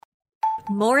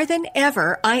More than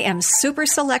ever, I am super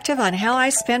selective on how I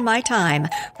spend my time,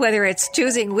 whether it's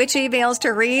choosing which emails to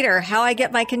read or how I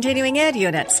get my continuing ed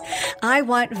units. I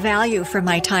want value for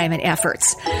my time and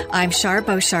efforts. I'm Char,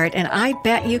 and I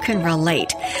bet you can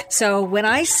relate. So when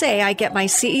I say I get my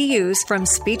CEUs from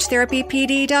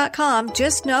SpeechTherapyPD.com,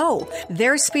 just know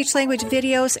their speech language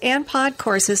videos and pod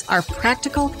courses are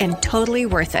practical and totally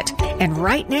worth it. And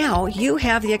right now, you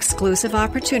have the exclusive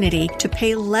opportunity to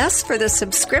pay less for the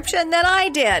subscription than I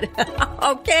did.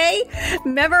 Okay?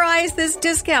 Memorize this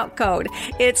discount code.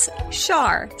 It's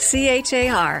Char,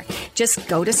 C-H-A-R. Just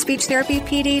go to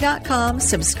SpeechTherapyPD.com,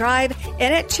 subscribe,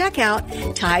 and at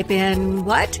checkout, type in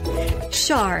what?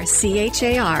 Char,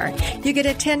 C-H-A-R. You get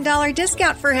a $10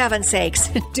 discount for heaven's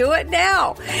sakes. Do it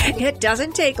now. It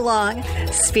doesn't take long.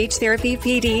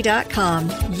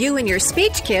 SpeechTherapyPD.com. You and your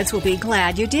speech kids will be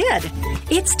glad you did.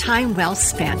 It's time well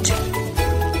spent.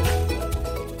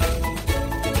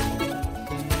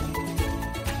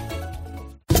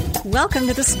 Welcome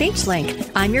to the Speech Link.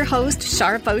 I'm your host,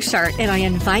 Char, and I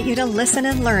invite you to listen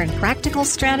and learn practical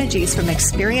strategies from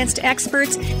experienced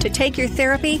experts to take your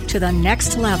therapy to the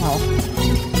next level.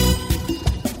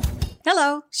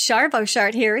 Hello, Char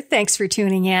here. Thanks for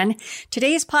tuning in.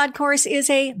 Today's pod course is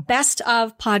a best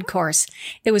of pod course.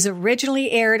 It was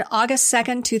originally aired August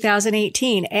 2nd,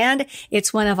 2018, and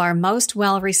it's one of our most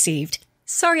well received.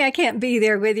 Sorry I can't be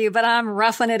there with you, but I'm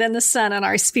roughing it in the sun on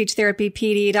our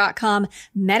SpeechTherapyPD.com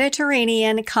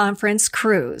Mediterranean Conference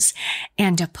cruise.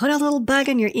 And to put a little bug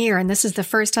in your ear, and this is the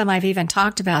first time I've even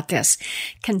talked about this,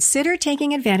 consider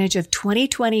taking advantage of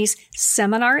 2020's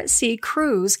Seminar at Sea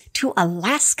cruise to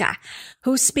Alaska.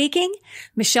 Who's speaking?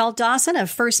 Michelle Dawson of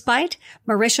First Bite,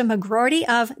 Marisha McGroarty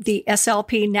of the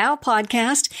SLP Now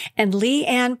podcast, and Lee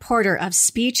Ann Porter of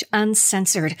Speech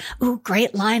Uncensored. Ooh,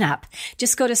 great lineup.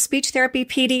 Just go to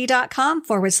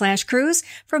SpeechTherapyPD.com/cruise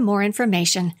for more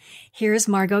information. Here's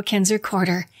Margo Kinzer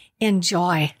Courter.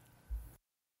 Enjoy.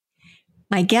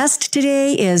 My guest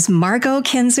today is Margo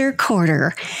Kinzer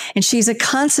Courter, and she's a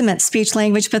consummate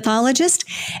speech-language pathologist,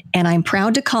 and I'm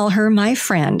proud to call her my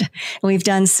friend. We've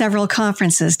done several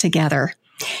conferences together.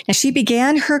 Now, she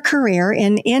began her career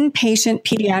in inpatient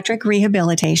pediatric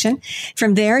rehabilitation.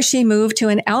 From there, she moved to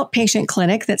an outpatient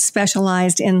clinic that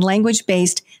specialized in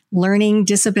language-based learning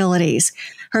disabilities.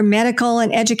 Her medical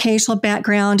and educational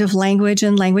background of language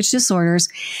and language disorders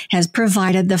has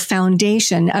provided the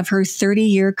foundation of her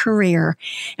 30-year career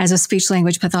as a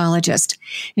speech-language pathologist.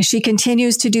 And she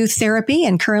continues to do therapy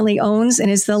and currently owns and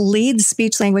is the lead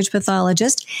speech-language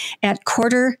pathologist at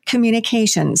Courter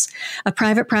Communications, a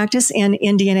private practice in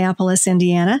Indianapolis,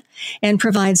 Indiana, and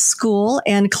provides school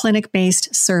and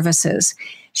clinic-based services.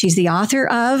 She's the author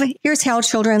of Here's How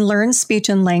Children Learn Speech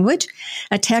and Language,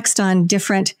 a text on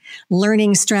different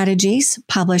learning strategies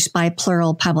published by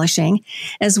Plural Publishing,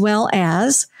 as well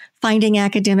as Finding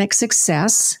Academic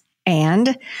Success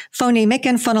and Phonemic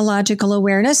and Phonological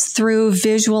Awareness Through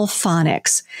Visual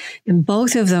Phonics. And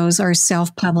both of those are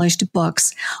self-published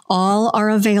books. All are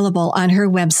available on her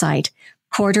website,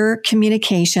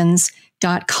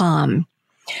 CourterCommunications.com.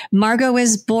 Margo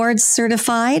is board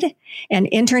certified, an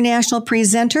international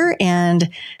presenter, and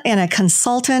a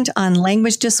consultant on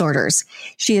language disorders.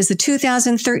 She is the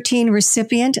 2013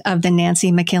 recipient of the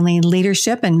Nancy McKinley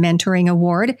Leadership and Mentoring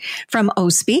Award from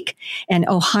OSPEAK, an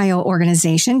Ohio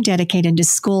organization dedicated to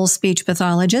school speech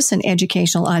pathologists and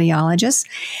educational audiologists.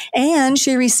 And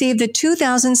she received the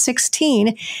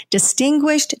 2016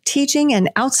 Distinguished Teaching and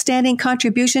Outstanding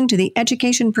Contribution to the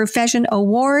Education Profession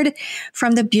Award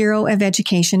from the Bureau of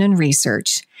Education and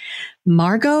Research.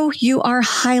 Margo, you are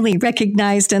highly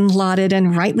recognized and lauded,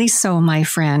 and rightly so, my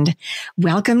friend.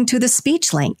 Welcome to the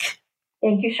Speech Link.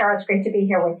 Thank you, Char. It's great to be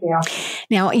here with you.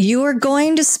 Now, you are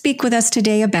going to speak with us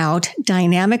today about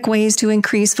dynamic ways to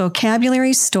increase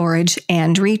vocabulary storage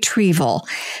and retrieval,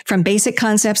 from basic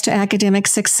concepts to academic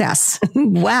success.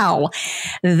 Wow.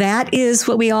 That is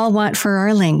what we all want for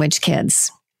our language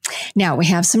kids. Now, we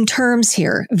have some terms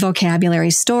here: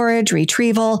 vocabulary storage,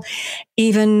 retrieval,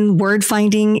 even word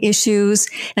finding issues.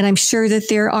 And I'm sure that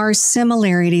there are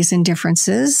similarities and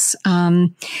differences,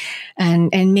 and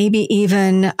maybe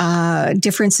even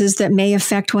differences that may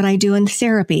affect what I do in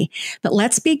therapy. But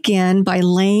let's begin by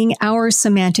laying our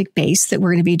semantic base that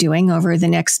we're going to be doing over the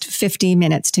next 50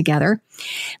 minutes together.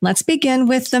 Let's begin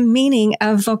with the meaning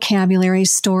of vocabulary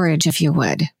storage, if you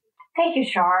would. Thank you,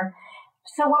 Char.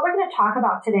 So what we're going to talk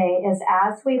about today is,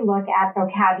 as we look at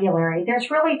vocabulary,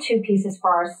 there's really two pieces for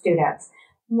our students.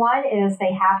 One is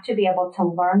they have to be able to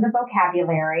learn the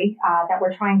vocabulary that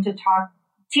we're trying to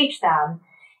teach them.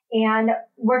 And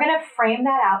we're going to frame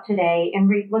that out today in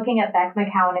looking at Beck,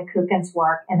 McCowan, and Kuchen's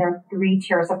work and their 3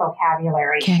 tiers of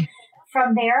vocabulary. Okay.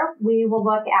 From there, we will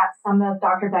look at some of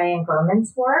Dr. Diane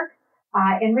Gurman's work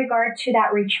in regard to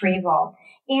that retrieval.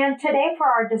 And today for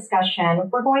our discussion,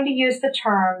 we're going to use the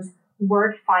terms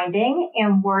word finding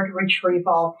and word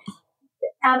retrieval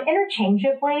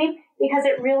interchangeably, because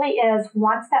it really is,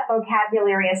 once that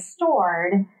vocabulary is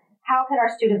stored, how can our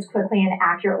students quickly and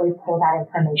accurately pull that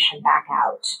information back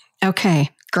out? Okay,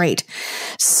 great.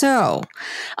 So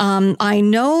I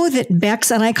know that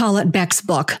Beck's, and I call it Beck's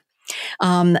book,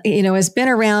 has been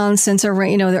around since, the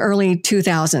early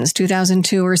 2000s,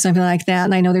 2002 or something like that.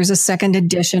 And I know there's a second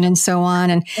edition and so on.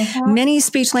 And many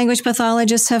speech language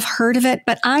pathologists have heard of it,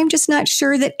 but I'm just not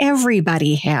sure that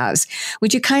everybody has.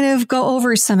 Would you kind of go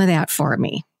over some of that for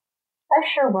me? I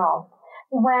sure will.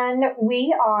 When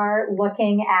we are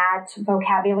looking at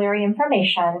vocabulary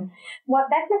information, what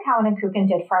Beck, McCowan, and Kuchen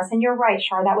did for us, and you're right,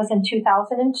 Char, that was in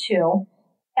 2002.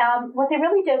 What they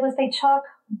really did was they took,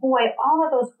 all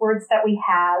of those words that we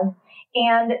have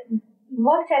and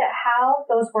looked at how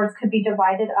those words could be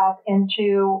divided up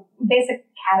into basic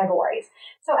categories.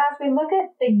 So as we look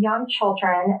at the young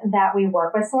children that we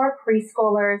work with, so our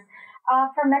preschoolers,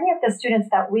 for many of the students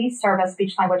that we serve as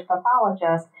speech language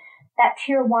pathologists, that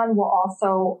tier 1 will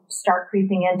also start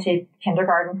creeping into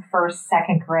kindergarten, first,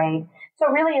 second grade. So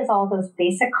it really is all those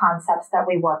basic concepts that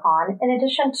we work on, in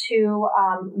addition to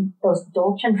those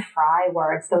Dolch and Fry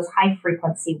words, those high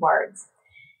frequency words.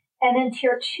 And then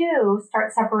tier 2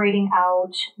 start separating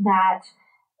out that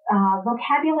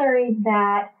vocabulary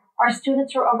that our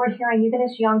students are overhearing, even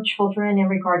as young children, in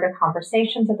regard to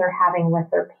conversations that they're having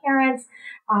with their parents,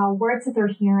 words that they're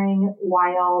hearing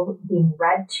while being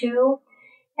read to.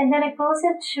 And then it goes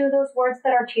into those words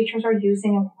that our teachers are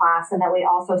using in class and that we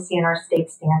also see in our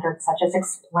state standards, such as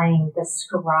explain,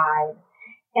 describe.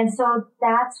 And so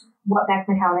that's what Beck,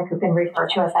 McCowan, and Kuchen refer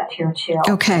to as that tier 2.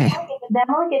 Okay. Then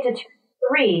when we get to tier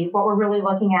 3, what we're really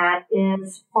looking at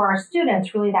is, for our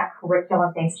students, really that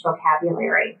curriculum-based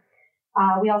vocabulary.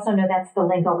 We also know that's the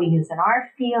lingo we use in our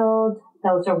field.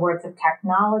 Those are words of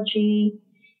technology.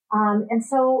 And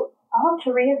so all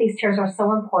 3 of these tiers are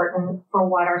so important for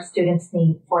what our students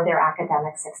need for their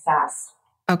academic success.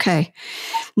 Okay.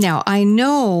 Now, I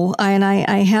know, and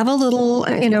I have a little,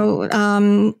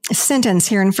 sentence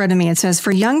here in front of me. It says,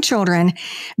 for young children,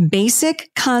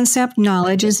 basic concept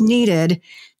knowledge is needed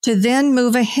to then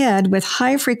move ahead with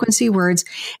high frequency words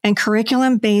and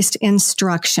curriculum-based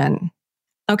instruction.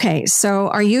 Okay, so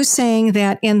are you saying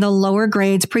that in the lower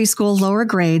grades, preschool lower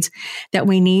grades, that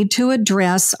we need to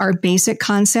address our basic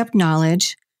concept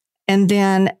knowledge, and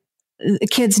then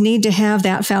kids need to have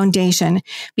that foundation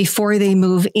before they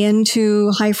move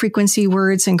into high frequency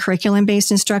words and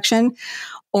curriculum-based instruction?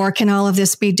 Or can all of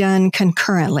this be done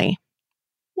concurrently?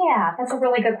 Yeah, that's a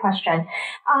really good question.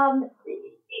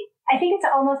 I think it's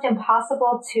almost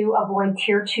impossible to avoid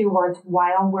tier 2 words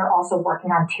while we're also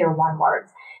working on tier 1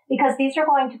 words, because these are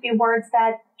going to be words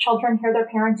that children hear their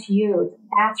parents use.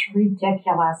 That's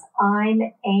ridiculous. I'm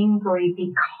angry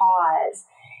because.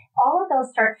 All of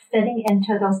those start fitting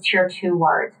into those tier 2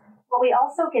 words. What we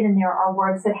also get in there are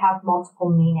words that have multiple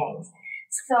meanings.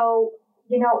 So,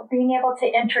 being able to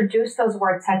introduce those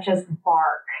words such as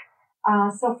bark.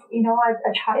 A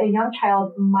young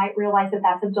child might realize that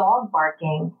that's a dog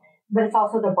barking, but it's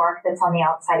also the bark that's on the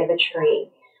outside of a tree.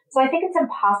 So I think it's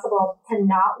impossible to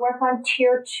not work on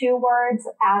tier 2 words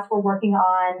as we're working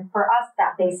on, for us,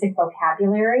 that basic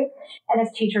vocabulary, and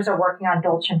as teachers are working on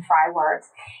Dolch and Fry words.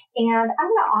 And I'm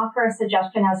going to offer a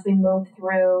suggestion as we move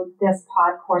through this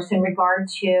pod course in regard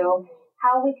to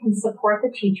how we can support the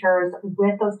teachers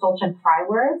with those Dolch and Fry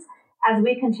words as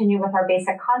we continue with our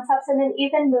basic concepts, and then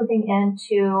even moving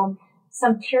into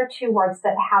some tier 2 words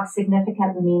that have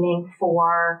significant meaning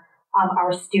for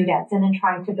our students, and then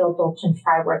trying to build Dolch and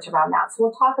Fry words around that. So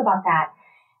we'll talk about that.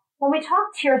 When we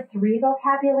talk tier 3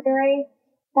 vocabulary,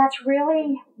 that's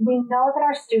really, we know that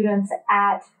our students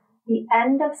at the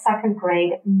end of second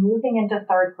grade, moving into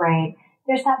third grade,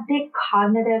 there's that big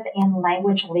cognitive and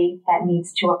language leap that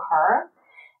needs to occur,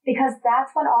 because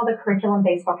that's when all the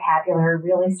curriculum-based vocabulary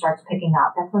really starts picking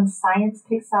up. That's when science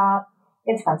picks up.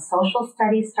 It's when social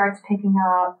studies starts picking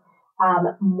up,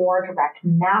 more direct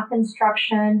math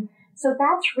instruction. So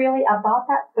that's really about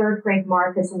that third grade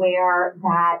mark is where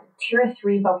that tier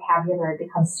 3 vocabulary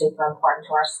becomes super important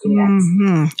to our students.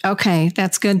 Mm-hmm. Okay,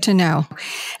 that's good to know.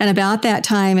 And about that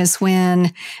time is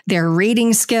when their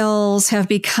reading skills have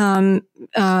become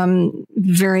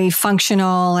very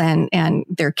functional and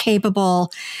they're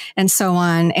capable and so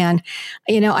on. And,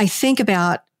 I think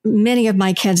about many of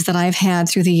my kids that I've had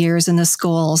through the years in the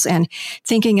schools, and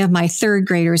thinking of my third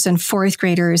graders and fourth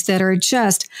graders that are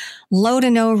just low to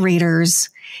no readers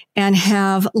and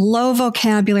have low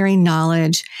vocabulary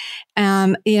knowledge.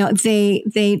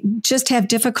 They just have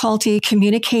difficulty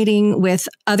communicating with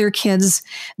other kids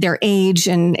their age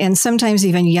and sometimes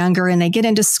even younger. And they get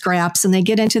into scraps and they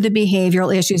get into the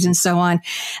behavioral issues and so on.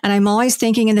 And I'm always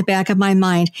thinking in the back of my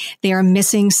mind, they are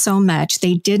missing so much.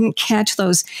 They didn't catch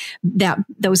those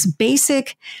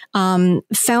basic,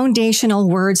 foundational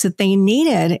words that they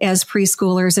needed as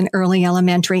preschoolers and early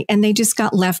elementary, and they just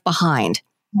got left behind.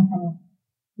 Mm-hmm.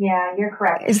 Yeah, you're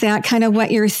correct. Is that kind of what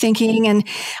you're thinking? And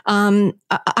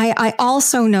I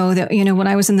also know that, when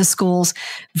I was in the schools,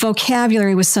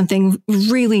 vocabulary was something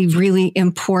really, really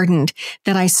important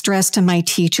that I stressed to my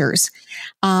teachers.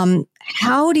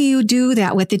 How do you do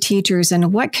that with the teachers,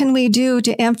 and what can we do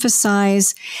to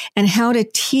emphasize and how to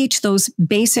teach those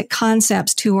basic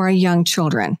concepts to our young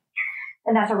children?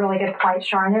 And that's a really good point,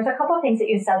 Char. And there's a couple of things that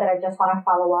you said that I just want to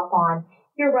follow up on.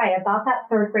 You're right. About that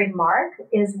third grade mark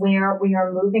is where we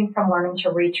are moving from learning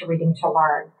to read to reading to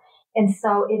learn. And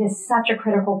so it is such a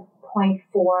critical point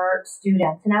for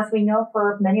students. And as we know,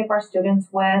 for many of our students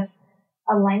with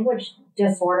a language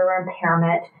disorder or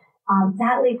impairment,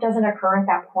 that leap doesn't occur at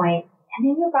that point. And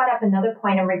then you brought up another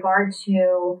point in regard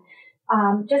to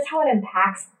just how it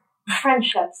impacts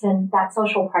friendships and that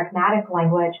social pragmatic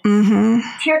language. Mm-hmm.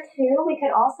 Tier 2, we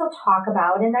could also talk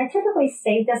about, and I typically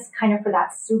say this kind of for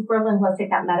that super linguistic,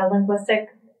 that meta linguistic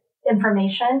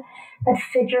information, that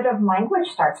figurative language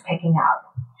starts picking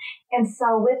up. And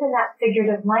so within that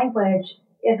figurative language,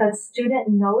 if a student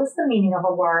knows the meaning of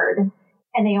a word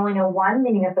and they only know one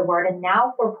meaning of the word, and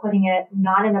now we're putting it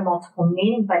not in a multiple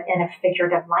meaning, but in a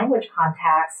figurative language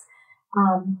context,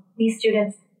 these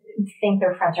students think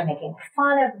their friends are making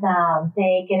fun of them.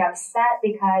 They get upset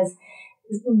because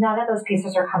none of those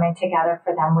pieces are coming together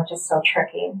for them, which is so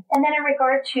tricky. And then in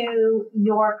regard to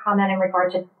your comment in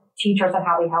regard to teachers and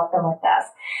how we help them with this,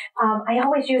 I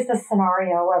always use this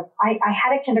scenario of I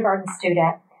had a kindergarten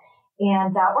student,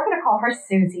 and we're going to call her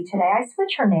Susie today. I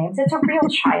switch her names. It's a real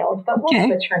child, but we'll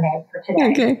switch her name for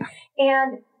today. Okay.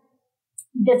 And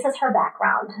this is her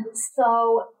background.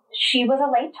 So she was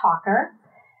a late talker,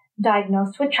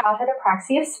 diagnosed with childhood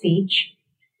apraxia of speech.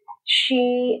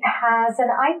 She has an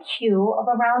IQ of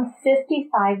around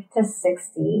 55 to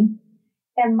 60.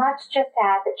 And let's just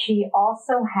add that she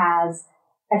also has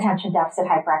attention deficit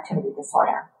hyperactivity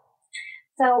disorder.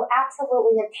 So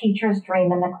absolutely a teacher's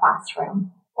dream in the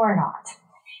classroom, or not.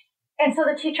 And so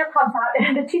the teacher comes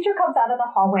out of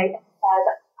the hallway and says,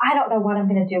 I don't know what I'm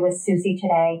going to do with Susie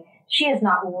today. She is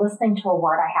not listening to a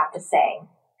word I have to say.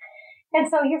 And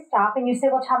so you stop and you say,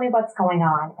 well, tell me what's going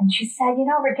on. And she said,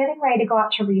 we're getting ready to go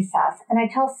out to recess. And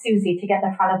I tell Susie to get in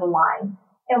the front of the line.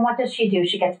 And what does she do?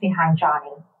 She gets behind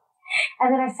Johnny.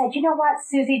 And then I said, you know what,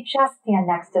 Susie, just stand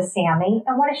next to Sammy.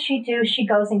 And what does she do? She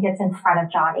goes and gets in front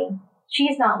of Johnny.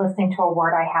 She's not listening to a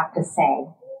word I have to say.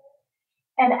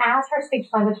 And as her speech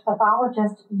language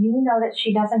pathologist, you know that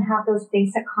she doesn't have those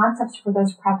basic concepts for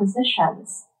those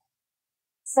prepositions.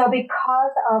 So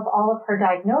because of all of her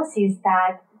diagnoses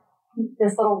that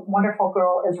this little wonderful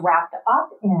girl is wrapped up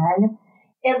in,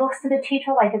 it looks to the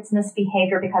teacher like it's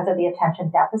misbehavior because of the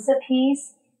attention deficit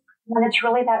piece, when it's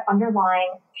really that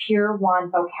underlying tier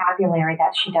 1 vocabulary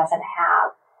that she doesn't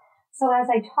have. So as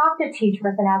I talk to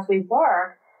teachers and as we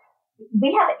work,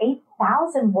 we have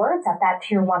 8,000 words at that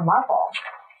tier 1 level.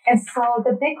 And so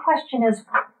the big question is,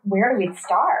 where do we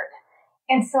start?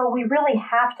 And so we really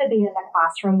have to be in the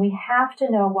classroom. We have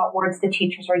to know what words the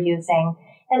teachers are using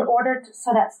in order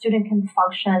so that student can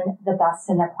function the best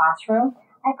in the classroom.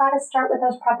 I've got to start with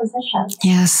those prepositions.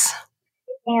 Yes.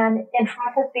 And in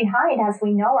front of behind, as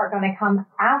we know, are going to come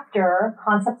after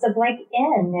concepts of like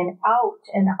in and out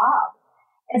and up.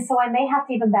 And so I may have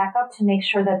to even back up to make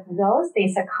sure that those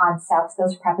basic concepts,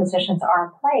 those prepositions are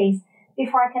in place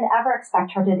before I can ever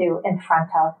expect her to do in front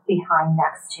of, behind,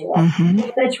 next to.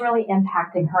 Mm-hmm. But it's really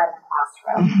impacting her in the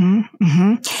classroom. Mm-hmm.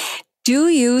 Mm-hmm. Do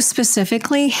you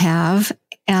specifically have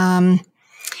an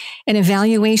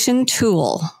evaluation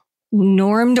tool,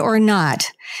 normed or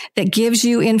not, that gives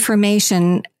you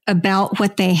information about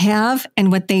what they have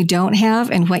and what they don't have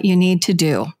and what you need to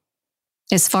do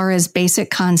as far as basic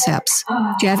concepts?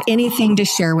 Do you have anything to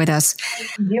share with us?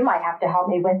 You might have to help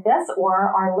me with this,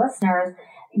 or our listeners.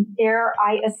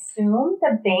 I assume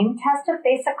the BAME test of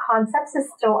basic concepts is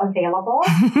still available.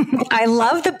 I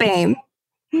love the BAME.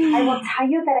 I will tell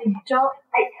you that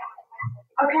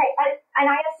Okay, and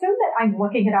I assume that I'm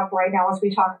looking it up right now as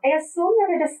we talk. I assume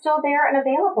that it is still there and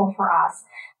available for us.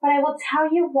 But I will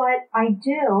tell you what I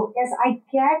do is I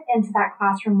get into that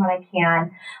classroom when I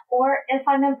can. Or if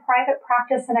I'm in private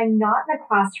practice and I'm not in a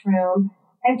classroom,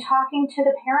 I'm talking to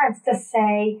the parents to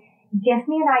say, give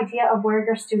me an idea of where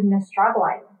your student is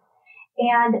struggling.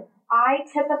 And I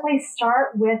typically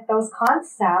start with those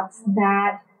concepts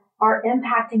that are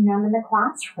impacting them in the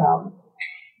classroom.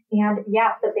 And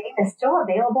yes, the BAME is still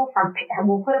available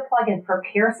we'll put a plug in for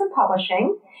Pearson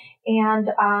Publishing, and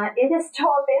it is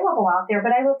still available out there.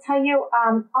 But I will tell you,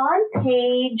 on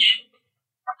page,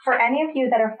 for any of you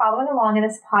that are following along in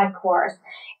this pod course,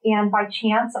 and by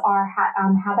chance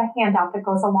have a handout that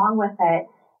goes along with it,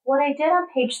 what I did on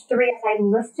page 3 is I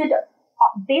listed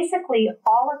basically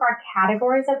all of our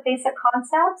categories of basic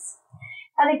concepts.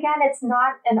 And again, it's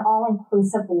not an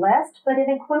all-inclusive list, but it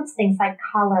includes things like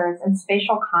colors and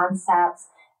spatial concepts,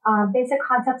 basic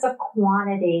concepts of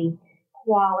quantity,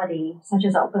 quality, such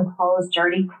as open, close,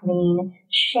 dirty, clean,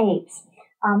 shapes,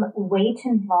 weight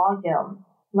and volume,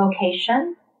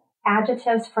 location,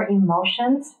 adjectives for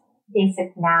emotions,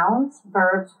 basic nouns,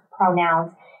 verbs,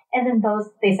 pronouns, and then those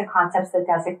basic concepts that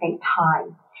designate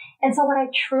time. And so what I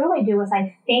truly do is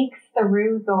I think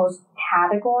through those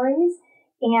categories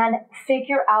and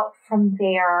figure out from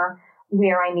there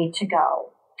where I need to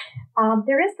go.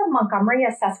 There is the Montgomery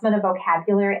Assessment of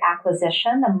Vocabulary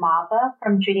Acquisition, the MAVA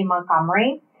from Judy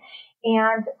Montgomery,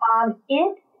 and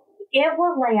it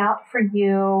will lay out for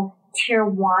you Tier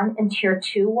 1 and Tier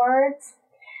 2 words.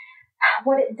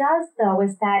 What it does, though,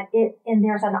 is that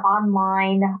there's an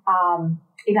online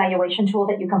evaluation tool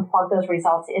that you can plug those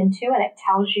results into, and it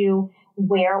tells you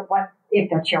if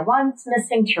the Tier 1's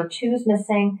missing, Tier 2's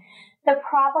missing. The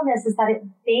problem is that it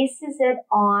bases it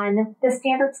on the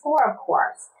standard score, of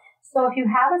course. So if you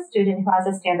have a student who has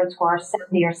a standard score of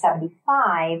 70 or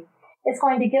 75, it's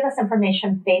going to give us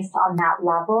information based on that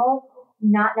level,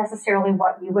 not necessarily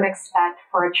what you would expect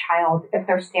for a child if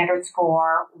their standard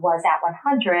score was at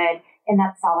 100 in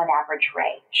that solid average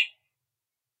range.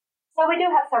 So we do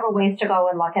have several ways to go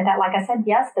and look at that. Like I said,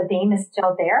 yes, the BAME is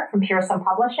still there from Pearson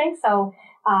Publishing. So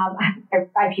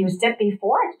I've used it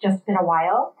before. It's just been a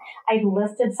while. I've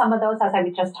listed some of those as I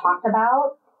just talked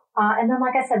about. And then,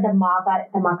 like I said, the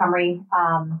Montgomery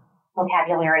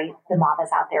vocabulary, the MAVA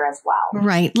is out there as well.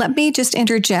 Right. Let me just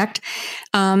interject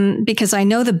because I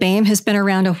know the BAME has been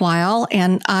around a while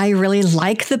and I really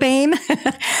like the BAME.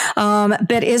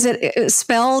 But is it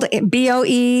spelled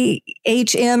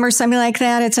BOEHM or something like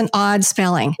that? It's an odd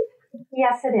spelling.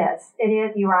 Yes, it is. It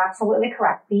is. You are absolutely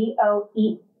correct. Let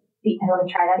me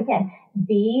try that again.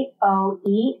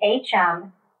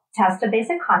 BOEHM, Test of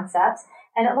Basic Concepts.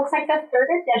 And it looks like the 3rd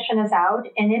edition is out,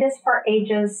 and it is for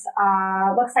ages,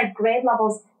 looks like grade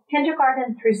levels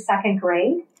kindergarten through 2nd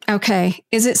grade. Okay.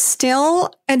 Is it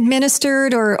still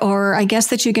administered or I guess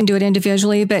that you can do it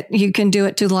individually, but you can do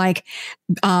it to like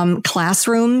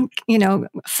classroom,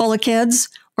 full of kids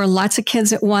or lots of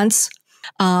kids at once?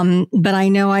 But I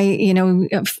know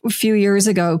a few years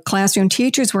ago, classroom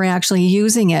teachers were actually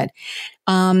using it,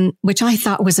 which I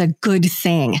thought was a good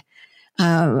thing.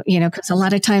 Because a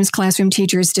lot of times classroom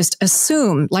teachers just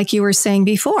assume, like you were saying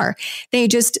before, they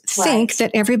just think that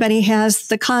everybody has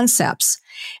the concepts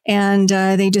and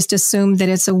they just assume that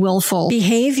it's a willful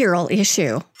behavioral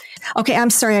issue. Okay,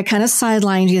 I'm sorry, I kind of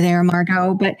sidelined you there,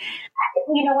 Margo, but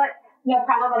you know what? No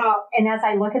problem at all. And as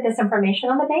I look at this information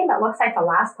on the BAME, it looks like the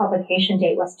last publication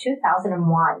date was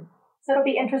 2001. So it'll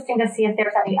be interesting to see if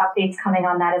there's any updates coming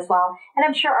on that as well. And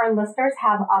I'm sure our listeners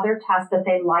have other tests that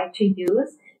they'd like to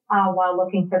use while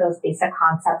looking for those basic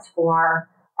concepts for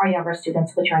our younger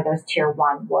students, which are those Tier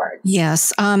 1 words.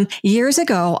 Yes. Years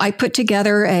ago, I put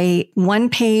together a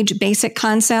 1-page basic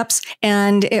concepts,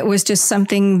 and it was just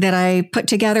something that I put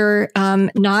together,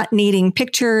 not needing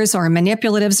pictures or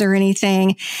manipulatives or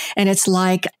anything. And it's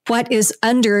like, what is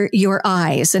under your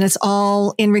eyes? And it's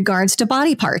all in regards to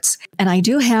body parts. And I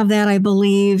do have that, I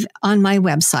believe, on my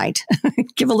website.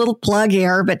 Give a little plug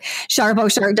here, but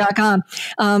sharposhart.com.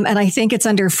 And I think it's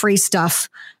under free stuff.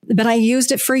 But I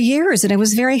used it for years and it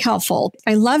was very helpful.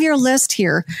 I love your list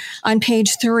here on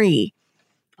page 3.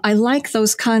 I like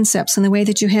those concepts and the way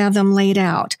that you have them laid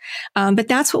out. But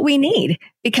that's what we need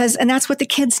and that's what the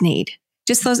kids need.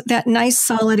 Just that nice,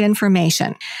 solid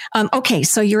information. Okay.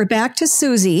 So you're back to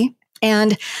Susie.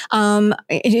 And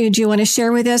do you want to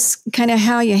share with us kind of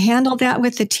how you handled that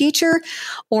with the teacher?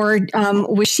 Or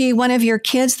was she one of your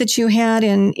kids that you had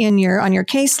on your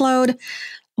caseload?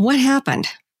 What happened?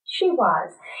 She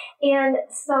was. And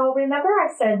so remember I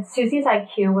said Susie's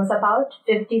IQ was about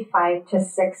 55 to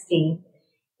 60.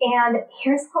 And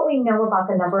here's what we know about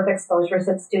the number of exposures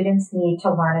that students need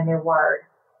to learn a new word.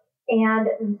 And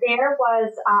there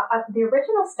was the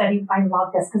original study. I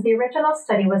love this because the original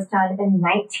study was done in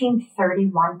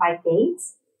 1931 by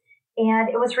Gates, and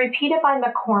it was repeated by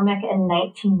McCormick in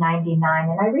 1999.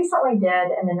 And I recently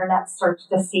did an internet search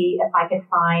to see if I could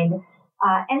find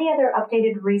any other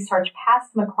updated research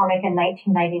past McCormick in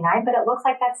 1999, but it looks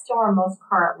like that's still our most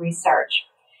current research.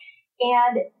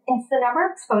 And it's the number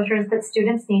of exposures that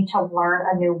students need to learn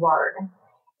a new word.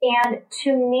 And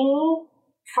to me,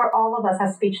 for all of us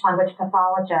as speech-language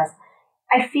pathologists,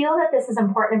 I feel that this is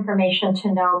important information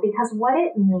to know because what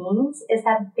it means is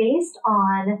that based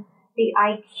on the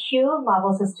IQ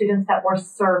levels of students that we're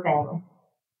serving,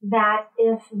 that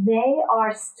if they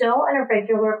are still in a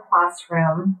regular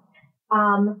classroom,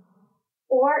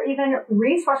 or even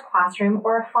resource classroom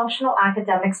or a functional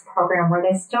academics program where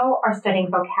they still are studying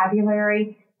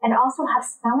vocabulary and also have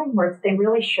spelling words they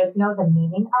really should know the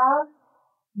meaning of,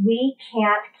 we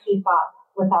can't keep up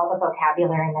with all the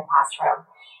vocabulary in the classroom.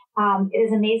 It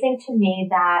is amazing to me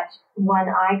that when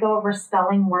I go over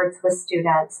spelling words with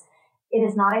students, it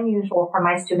is not unusual for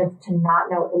my students to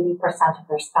not know 80% of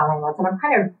their spelling words. And I'm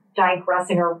kind of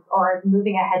digressing or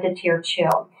moving ahead to tier 2.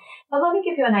 But let me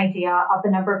give you an idea of the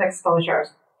number of exposures.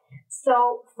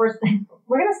 So first,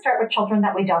 we're going to start with children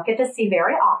that we don't get to see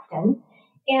very often.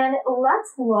 And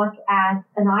let's look at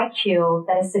an IQ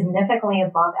that is significantly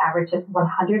above average of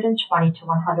 120 to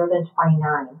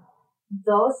 129.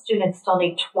 Those students still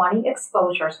need 20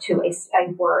 exposures to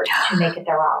a word to make it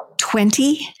their own.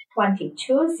 20? 20.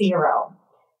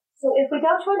 So if we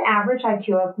go to an average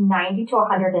IQ of 90 to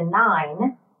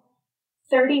 109,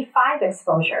 35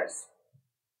 exposures.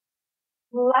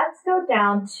 Let's go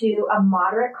down to a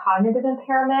moderate cognitive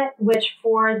impairment, which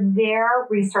for their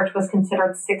research was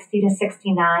considered 60 to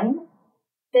 69,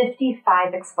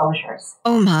 55 exposures.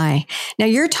 Oh my. Now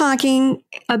you're talking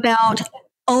about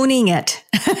owning it.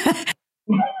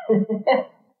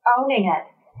 Owning it.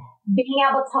 Being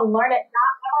able to learn it,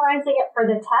 not memorizing it for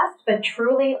the test, but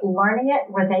truly learning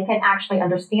it where they can actually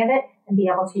understand it and be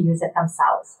able to use it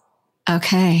themselves.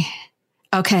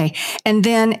 Okay. And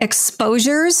then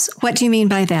exposures, what do you mean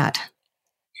by that?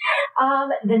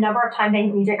 The number of times they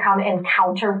need to come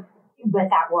encounter with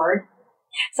that word.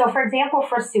 So for example,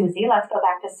 for Susie, let's go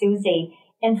back to Susie.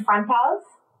 In front of,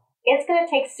 it's going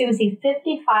to take Susie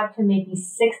 55 to maybe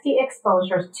 60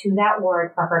 exposures to that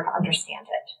word for her to understand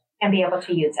it and be able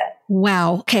to use it.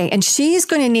 Wow. Okay. And she's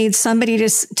going to need somebody to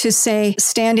say,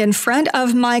 stand in front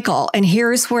of Michael. And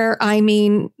here's where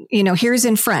here's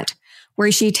in front,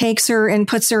 where she takes her and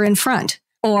puts her in front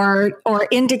or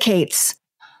indicates.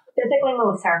 Physically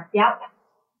moves her. Yep.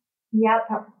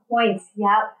 Points.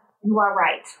 Yep. You are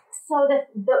right. So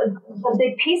the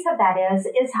big piece of that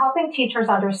is helping teachers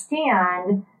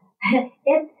understand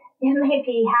it may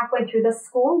be halfway through the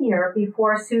school year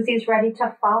before Susie's ready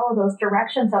to follow those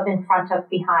directions of in front of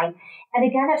behind. And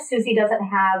again, if Susie doesn't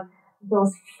have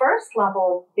those first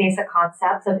level basic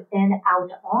concepts of in,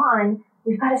 out, on,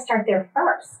 we've got to start there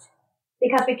first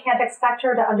because we can't expect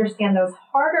her to understand those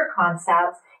harder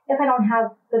concepts if I don't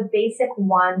have the basic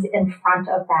ones in front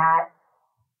of that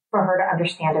for her to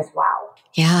understand as well.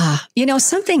 Yeah.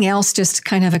 Something else just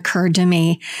kind of occurred to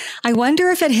me. I wonder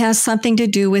if it has something to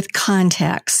do with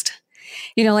context.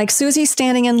 Like Susie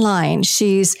standing in line,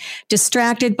 she's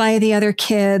distracted by the other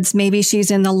kids. Maybe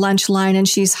she's in the lunch line and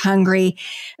she's hungry.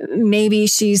 Maybe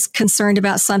she's concerned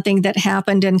about something that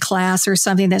happened in class or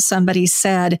something that somebody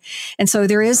said. And so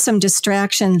there is some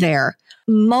distraction there.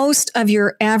 Most of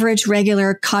your average,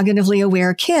 regular, cognitively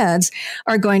aware kids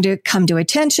are going to come to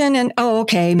attention and, oh,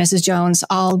 okay, Mrs. Jones,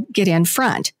 I'll get in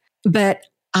front. But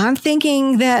I'm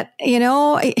thinking that,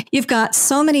 you've got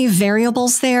so many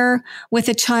variables there with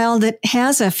a child that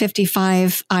has a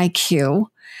 55 IQ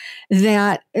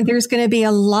that there's going to be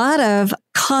a lot of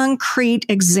concrete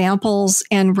examples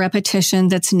and repetition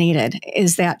that's needed.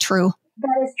 Is that true?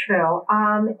 That is true.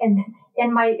 And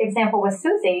in my example with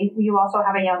Susie, you also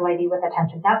have a young lady with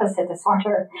attention deficit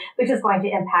disorder, which is going to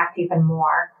impact even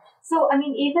more. So,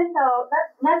 even though,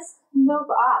 let's move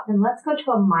up and let's go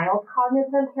to a mild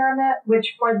cognitive impairment,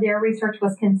 which for their research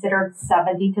was considered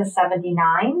 70 to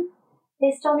 79.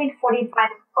 They still need 45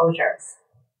 exposures.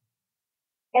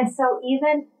 And so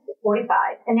even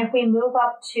 45. And if we move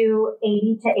up to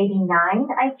 80 to 89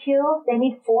 IQ, they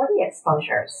need 40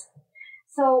 exposures.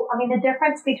 So, the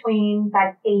difference between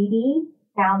that 80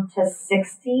 down to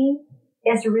 60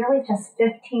 is really just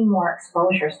 15 more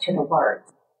exposures to the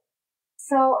words.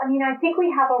 So, I think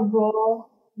we have a role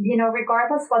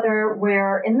regardless whether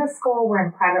we're in the school, we're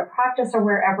in private practice, or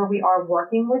wherever we are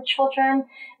working with children,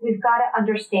 we've got to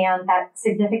understand that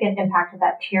significant impact of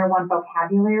that tier 1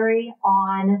 vocabulary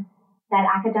on that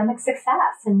academic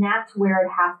success. And that's where it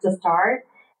has to start.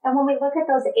 And when we look at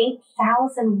those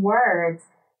 8,000 words,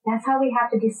 that's how we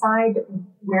have to decide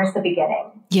where's the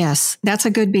beginning. Yes, that's a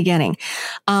good beginning.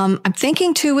 I'm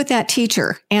thinking too with that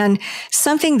teacher, and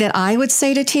something that I would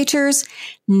say to teachers: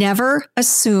 never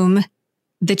assume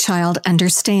the child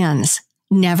understands.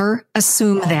 Never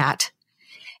assume that.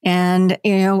 And,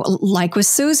 like with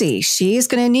Susie, she's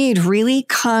going to need really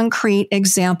concrete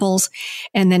examples.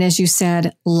 And then, as you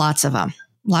said, lots of them,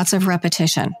 lots of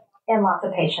repetition. And lots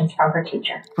of patience from her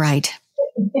teacher. Right.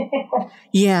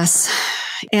 Yes.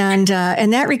 And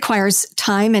that requires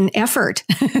time and effort.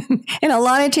 And a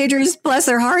lot of teachers, bless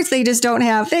their hearts, they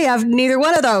have neither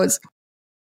one of those.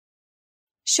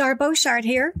 Char Beauchard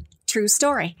here. True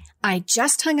story. I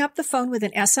just hung up the phone with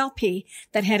an SLP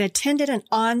that had attended an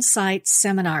on-site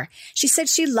seminar. She said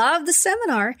she loved the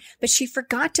seminar, but she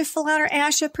forgot to fill out her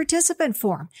ASHA participant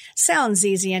form. Sounds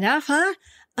easy enough, huh?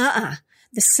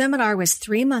 The seminar was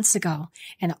 3 months ago,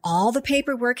 and all the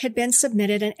paperwork had been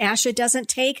submitted, and ASHA doesn't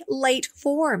take late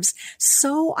forms.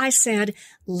 So I said,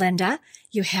 Linda,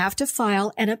 you have to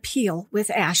file an appeal with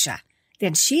ASHA.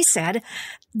 Then she said,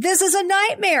 this is a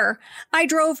nightmare. I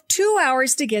drove 2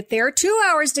 hours to get there, 2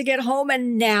 hours to get home,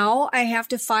 and now I have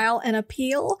to file an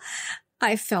appeal.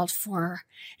 I felt for her.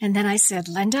 And then I said,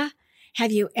 Linda,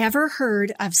 have you ever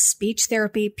heard of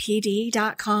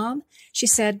speechtherapypd.com? She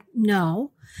said,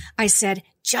 no. I said,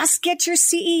 just get your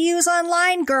CEUs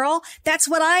online, girl. That's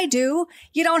what I do.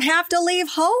 You don't have to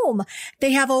leave home.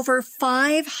 They have over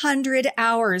 500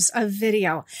 hours of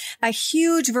video, a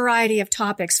huge variety of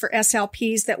topics for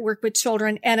SLPs that work with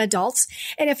children and adults.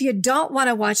 And if you don't want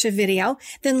to watch a video,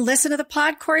 then listen to the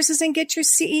pod courses and get your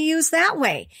CEUs that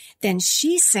way. Then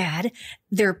she said,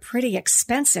 they're pretty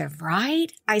expensive,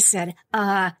 right? I said,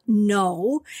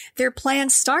 no. Their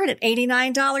plans start at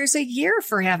 $89 a year,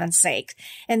 for heaven's sake.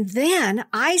 And then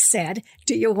I said,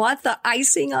 do you want the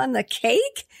icing on the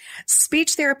cake?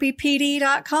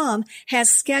 SpeechTherapyPD.com has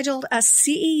scheduled a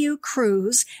CEU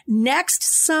cruise next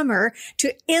summer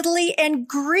to Italy and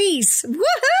Greece.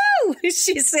 Woohoo!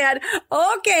 She said,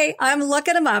 okay, I'm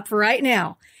looking them up right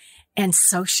now. And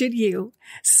so should you.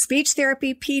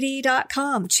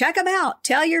 SpeechTherapyPD.com. Check them out.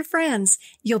 Tell your friends.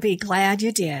 You'll be glad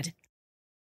you did.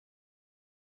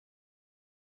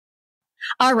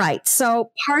 All right.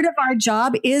 So part of our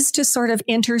job is to sort of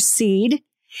intercede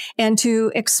and to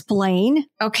explain,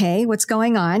 okay, what's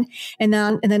going on. And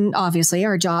then obviously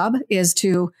our job is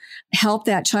to help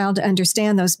that child to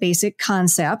understand those basic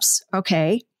concepts.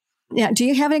 Okay. Now, do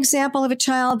you have an example of a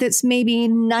child that's maybe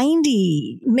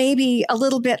 90, maybe a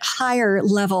little bit higher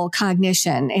level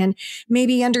cognition, and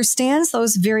maybe understands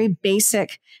those very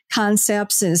basic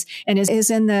concepts and is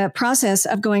in the process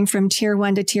of going from tier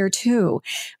 1 to tier 2?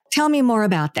 Tell me more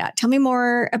about that. Tell me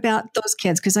more about those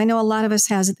kids, because I know a lot of us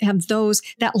have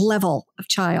that level of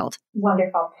child.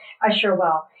 Wonderful. I sure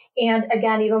will. And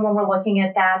again, even when we're looking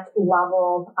at that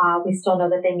level, we still know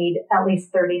that they need at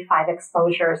least 35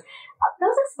 exposures.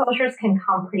 Those exposures can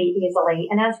come pretty easily.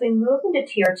 And as we move into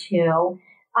tier 2,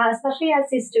 especially as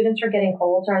these students are getting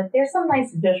older, there's some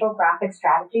nice visual graphic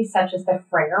strategies such as the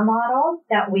Frayer model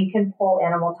that we can pull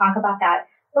in. And we'll talk about that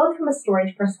both from a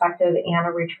storage perspective and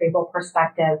a retrieval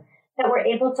perspective that we're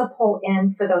able to pull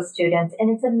in for those students. And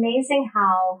it's amazing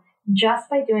how just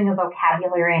by doing a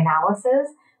vocabulary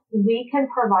analysis, we can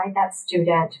provide that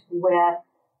student with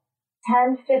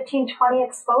 10, 15, 20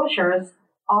 exposures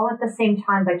all at the same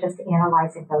time by just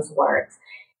analyzing those words.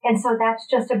 And so that's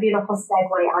just a beautiful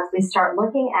segue as we start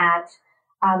looking at,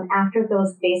 after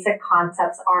those basic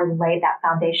concepts are laid, that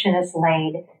foundation is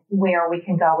laid, where we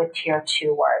can go with tier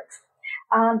 2 words.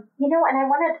 And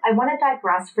I want to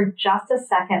digress for just a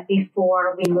second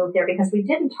before we move there, because we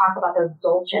didn't talk about those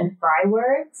Dolch and Fry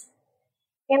words.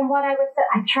 And what I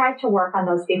tried to work on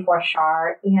those before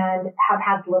Char and have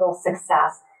had little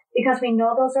success, because we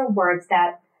know those are words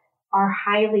that are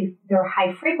they're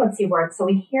high frequency words. So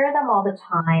we hear them all the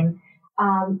time.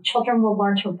 Children will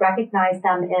learn to recognize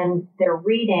them in their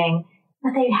reading,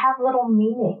 but they have little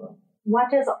meaning.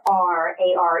 What does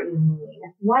R-A-R-E mean?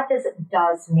 What does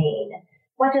mean?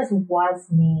 What does was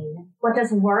mean? What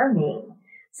does were mean?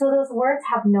 So those words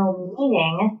have no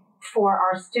meaning for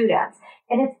our students.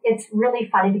 And it's really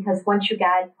funny, because once you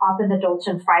get up in the Dolch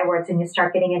and Fry words and you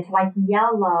start getting into like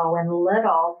yellow and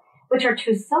little, which are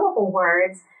 2-syllable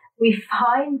words, we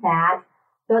find that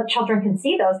the children can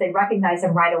see those, they recognize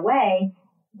them right away,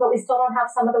 but we still don't have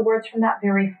some of the words from that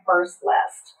very first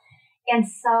list. And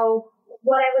so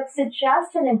what I would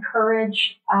suggest and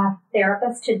encourage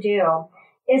therapists to do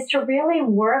is to really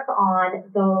work on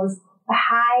those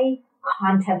high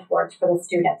content words for the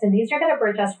students. And these are going to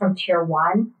bridge us from tier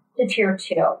 1 to tier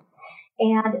 2.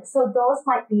 And so those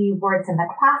might be words in the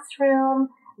classroom.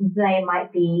 They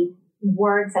might be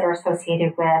words that are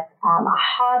associated with a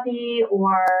hobby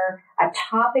or a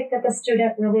topic that the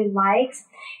student really likes.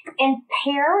 And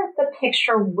pair the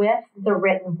picture with the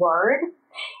written word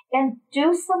and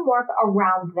do some work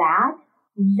around that.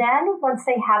 Then once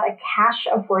they have a cache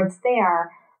of words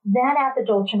there, then add the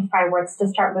Dolce&Fry words to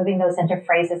start moving those into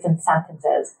phrases and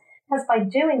sentences. Because by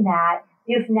doing that,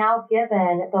 you've now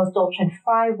given those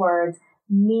Dolce&Fry words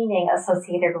meaning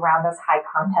associated around those high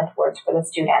content words for the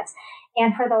students.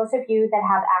 And for those of you that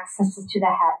have access to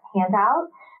the handout,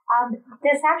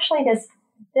 this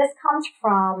comes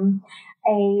from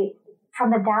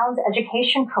the Downs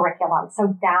Education Curriculum,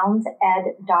 so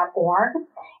downsed.org,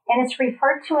 and it's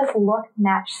referred to as Look,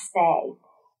 Match, Say.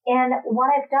 And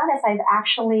what I've done is I've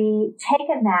actually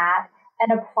taken that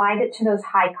and applied it to those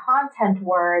high content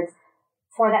words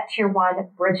for that tier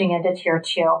 1 bridging into tier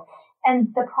 2.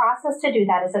 And the process to do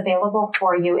that is available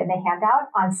for you in the handout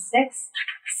on 6,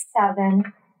 7,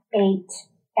 8,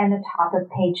 and the top of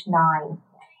page 9.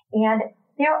 And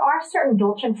there are certain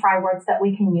Dolce&Fry words that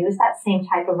we can use that same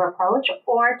type of approach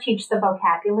or teach the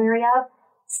vocabulary of,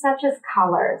 such as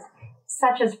colors,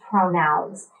 such as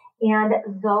pronouns. And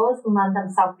those lend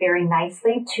themselves very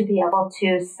nicely to be able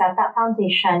to set that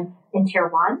foundation in tier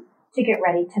 1 to get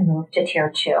ready to move to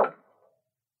tier 2.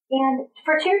 And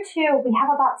for tier 2, we have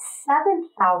about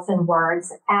 7,000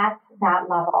 words at that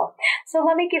level. So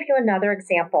let me give you another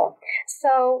example.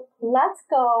 So let's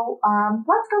go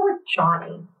with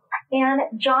Johnny. And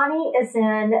Johnny is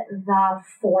in the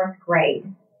 4th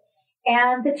grade.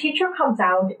 And the teacher comes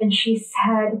out and she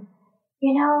said,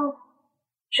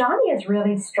 Johnny is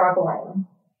really struggling.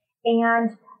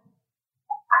 And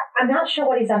I'm not sure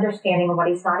what he's understanding and what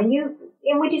he's not.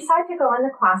 And we decide to go in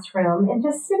the classroom and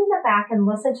just sit in the back and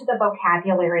listen to the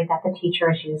vocabulary that the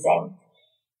teacher is using.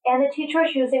 And the teacher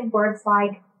is using words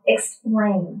like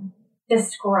explain,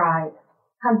 describe,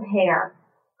 compare,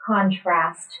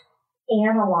 contrast,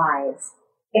 analyze,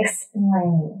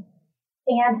 explain.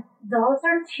 And those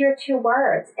are tier 2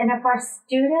 words. And if our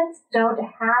students don't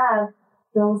have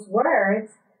those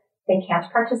words, they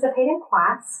can't participate in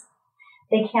class.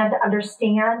 They can't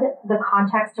understand the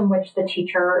context in which the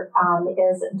teacher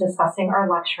is discussing or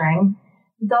lecturing.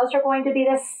 Those are going to be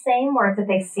the same words that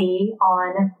they see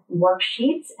on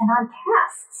worksheets and on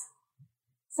tests.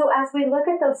 So as we look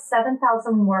at those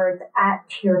 7,000 words at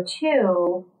tier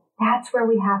 2, that's where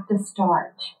we have to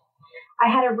start. I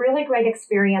had a really great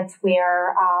experience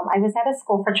where I was at a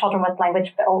school for children with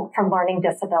language for learning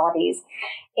disabilities.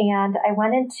 And I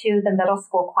went into the middle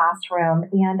school classroom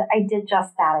and I did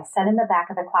just that. I sat in the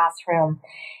back of the classroom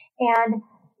and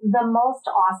the most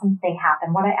awesome thing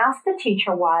happened. What I asked the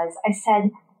teacher was,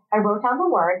 I wrote down the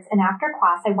words and after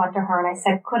class I went to her and I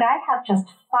said, could I have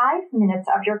just 5 minutes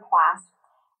of your class,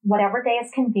 whatever day is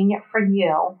convenient for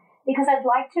you? Because I'd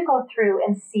like to go through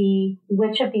and see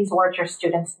which of these words your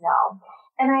students know.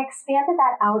 And I expanded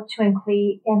that out to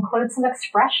include some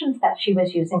expressions that she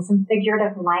was using, some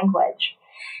figurative language.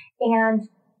 And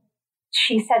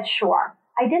she said, sure.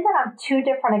 I did that on 2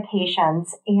 different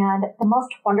occasions, and the most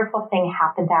wonderful thing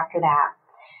happened after that.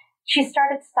 She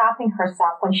started stopping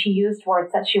herself when she used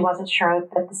words that she wasn't sure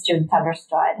that the students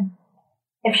understood.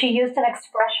 If she used an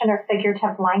expression or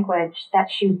figurative language that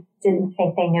she didn't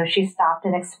think they knew, she stopped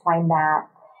and explained that.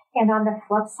 And on the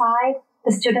flip side,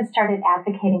 the students started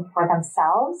advocating for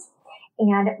themselves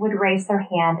and would raise their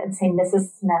hand and say,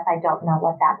 Mrs. Smith, I don't know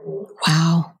what that means.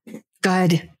 Wow.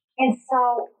 Good. And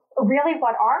so really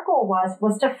what our goal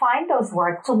was to find those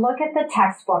words, to look at the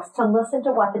textbooks, to listen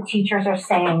to what the teachers are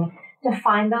saying, to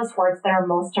find those words that are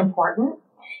most important.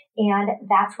 And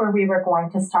that's where we were going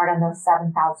to start on those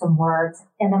 7,000 words.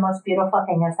 And the most beautiful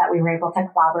thing is that we were able to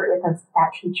collaborate with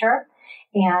that teacher.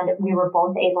 And we were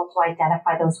both able to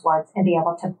identify those words and be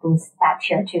able to boost that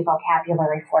tier 2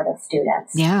 vocabulary for the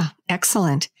students. Yeah,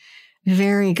 excellent.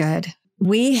 Very good.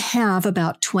 We have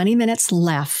about 20 minutes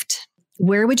left.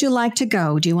 Where would you like to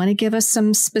go? Do you want to give us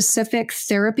some specific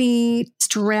therapy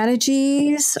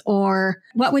strategies or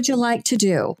what would you like to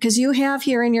do? Because you have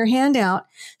here in your handout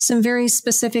some very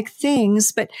specific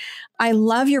things, but I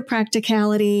love your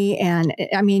practicality and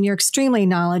I mean, you're extremely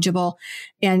knowledgeable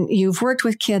and you've worked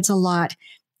with kids a lot.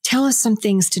 Tell us some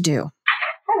things to do.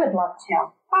 I would love to.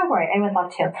 All right, I would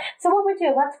love to. So what we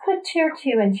do, let's put tier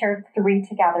 2 and tier 3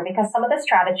 together because some of the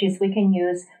strategies we can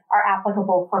use are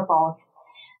applicable for both.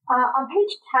 On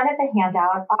page 10 of the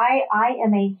handout, I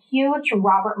am a huge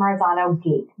Robert Marzano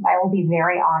geek. I will be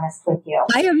very honest with you.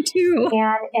 I am too.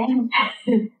 And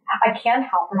I can't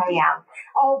help it, I am.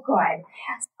 Oh, good.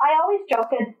 I always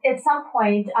joke that at some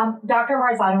point, Dr.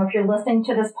 Marzano, if you're listening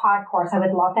to this pod course, I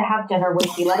would love to have dinner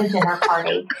with you at a dinner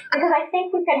party because I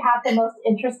think we could have the most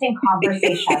interesting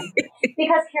conversation.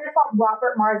 Because here's what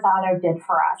Robert Marzano did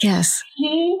for us. Yes.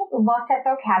 He looked at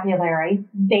vocabulary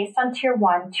based on tier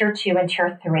 1, tier 2, and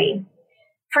tier 3.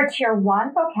 For tier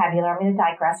 1 vocabulary, I'm going to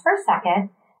digress for a second.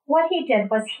 What he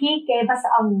did was he gave us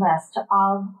a list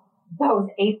of those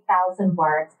 8,000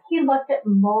 words. He looked at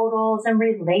modals and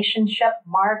relationship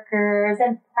markers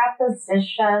and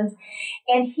prepositions,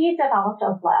 and he developed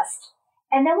a list.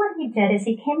 And then what he did is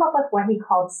he came up with what he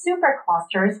called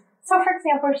superclusters. So, for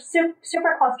example,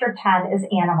 supercluster 10 is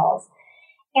animals.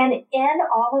 And in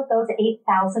all of those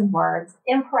 8,000 words,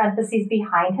 in parentheses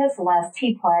behind his list,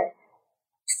 he put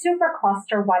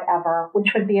supercluster whatever,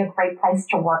 which would be a great place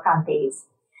to work on these.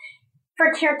 For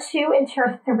tier 2 and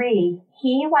tier 3,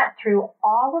 he went through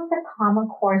all of the Common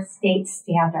Core state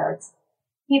standards.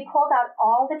 He pulled out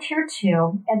all the tier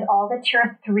 2 and all the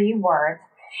tier 3 words.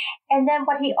 And then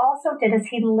what he also did is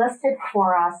he listed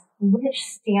for us which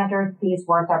standard these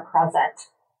words are present.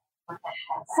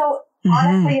 So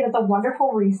honestly, it is a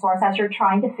wonderful resource as you're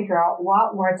trying to figure out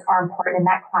what words are important in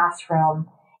that classroom.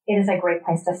 It is a great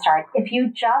place to start. If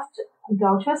you just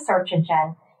go to a search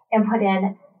engine and put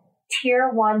in Tier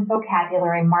 1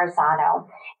 vocabulary Marzano,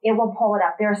 it will pull it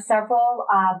up. There are several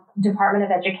Department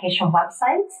of Education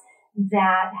websites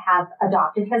that have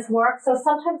adopted his work. So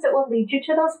sometimes it will lead you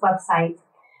to those websites.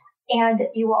 And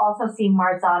you will also see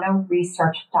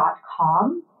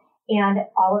marzanoresearch.com. And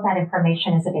all of that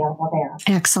information is available there.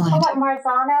 Excellent. So what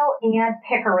Marzano and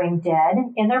Pickering did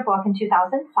in their book in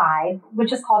 2005,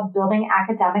 which is called Building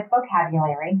Academic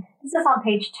Vocabulary, this is on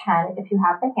page 10 if you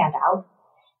have the handout,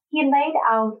 he laid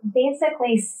out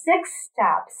basically 6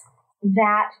 steps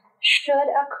that should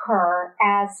occur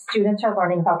as students are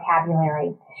learning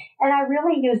vocabulary. And I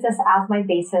really use this as my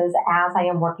basis as I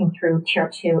am working through Tier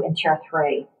 2 and Tier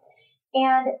 3.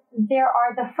 And there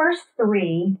are the first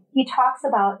 3, he talks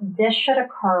about this should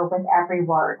occur with every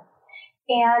word.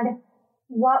 And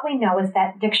what we know is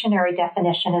that dictionary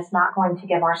definition is not going to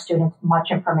give our students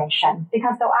much information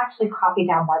because they'll actually copy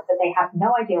down words that they have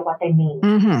no idea what they mean.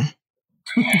 Mm-hmm.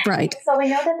 Right. So we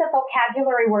know that the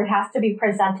vocabulary word has to be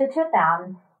presented to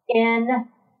them in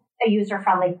a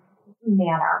user-friendly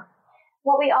manner.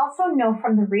 What we also know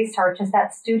from the research is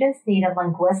that students need a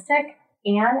linguistic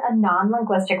and a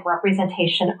non-linguistic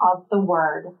representation of the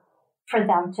word for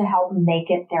them to help make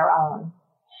it their own.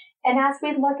 And as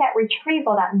we look at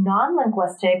retrieval, that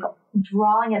non-linguistic,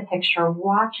 drawing a picture,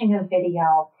 watching a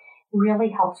video,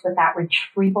 really helps with that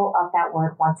retrieval of that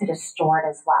word once it is stored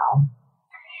as well.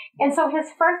 And so his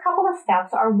first couple of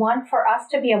steps are, one, for us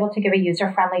to be able to give a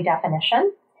user-friendly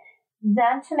definition,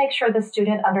 then to make sure the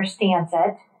student understands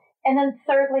it, and then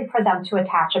thirdly, for them to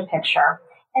attach a picture.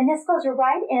 And this goes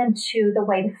right into the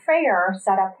way Freyer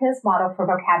set up his model for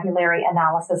vocabulary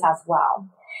analysis as well.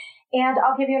 And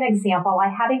I'll give you an example. I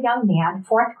had a young man,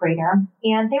 4th grader,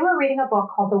 and they were reading a book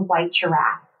called The White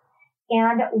Giraffe.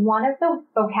 And one of the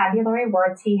vocabulary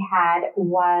words he had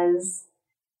was,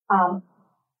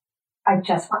 I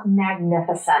just want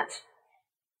magnificent.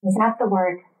 Is that the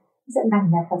word? Is it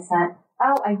magnificent?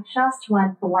 Oh, I just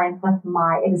went blank with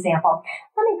my example.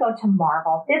 Let me go to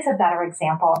marvel. It's a better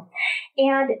example.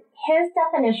 And his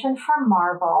definition for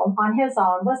marvel on his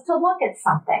own was to look at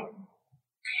something.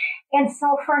 And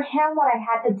so for him, what I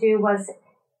had to do was,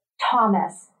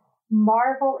 Thomas,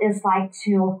 marvel is like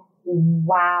to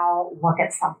wow, look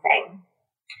at something.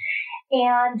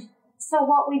 And so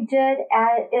what we did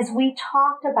is we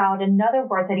talked about another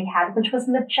word that he had, which was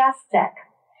majestic.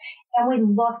 And we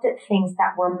looked at things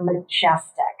that were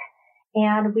majestic.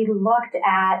 And we looked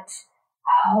at,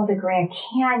 the Grand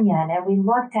Canyon. And we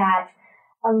looked at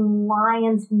a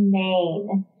lion's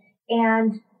mane.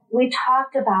 And we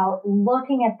talked about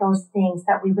looking at those things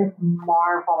that we would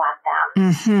marvel at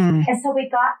them. Mm-hmm. And so we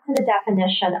got to the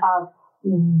definition of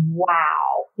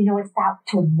wow. It's that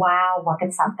to wow, look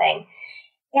at something.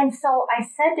 And so I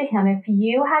said to him, if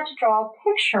you had to draw a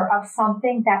picture of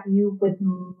something that you would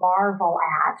marvel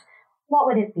at, what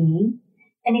would it be?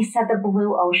 And he said the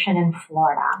blue ocean in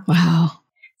Florida. Wow.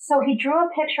 So he drew a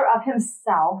picture of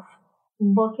himself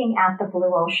looking at the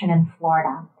blue ocean in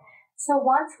Florida. So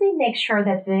once we make sure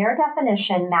that their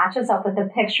definition matches up with the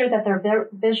picture that they're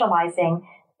visualizing,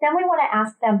 then we want to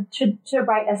ask them to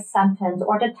write a sentence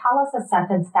or to tell us a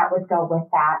sentence that would go with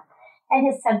that. And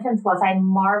his sentence was, I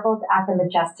marveled at the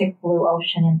majestic blue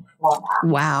ocean in Florida.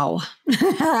 Wow.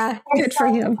 Good for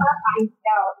him. I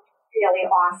know, really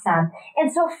awesome.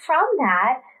 And so from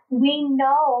that, we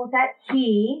know that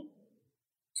he's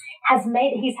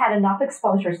had enough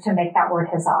exposures to make that word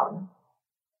his own.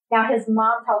 Now, his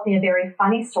mom tells me a very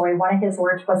funny story. One of his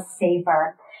words was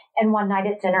savor. And one night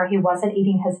at dinner, he wasn't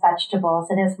eating his vegetables.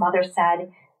 And his mother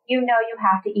said, you know, you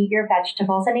have to eat your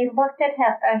vegetables. And he looked at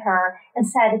her and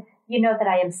said, you know that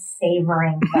I am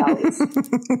savoring those.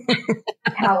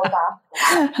 How about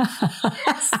that?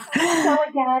 So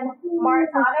again,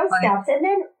 Marzano steps. And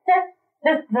then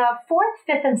the fourth,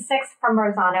 fifth, and sixth from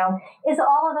Marzano is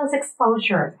all of those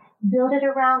exposures. Build it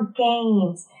around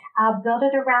games. Build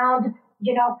it around,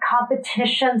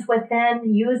 competitions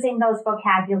within using those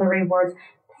vocabulary words.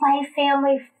 Play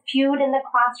Family Feud in the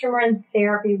classroom or in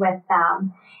therapy with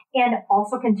them. And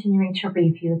also continuing to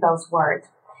review those words.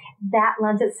 That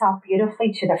lends itself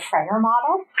beautifully to the Freyer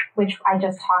model, which I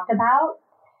just talked about,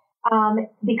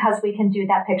 because we can do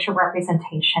that picture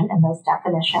representation and those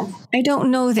definitions. I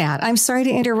don't know that. I'm sorry to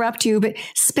interrupt you, but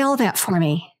spell that for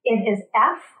me. It is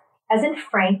F as in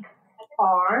Frank,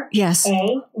 R, yes.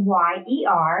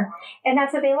 A-Y-E-R, and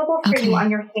that's available for you on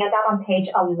your handout on page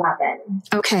 11.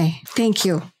 Okay, thank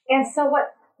you. And so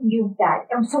what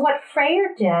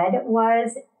Freyer did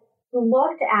was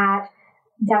looked at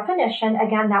definition.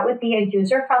 Again, that would be a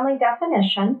user-friendly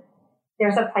definition.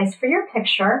 There's a place for your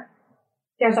picture.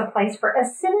 There's a place for a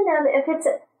synonym if it's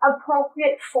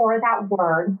appropriate for that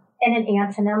word, and an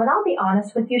antonym. And I'll be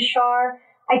honest with you, Char,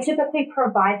 I typically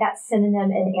provide that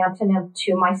synonym and antonym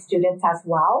to my students as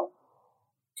well,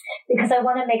 because I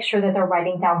want to make sure that they're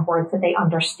writing down words that they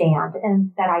understand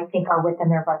and that I think are within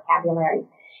their vocabulary.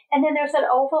 And then there's an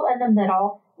oval in the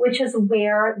middle, which is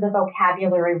where the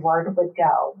vocabulary word would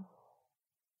go.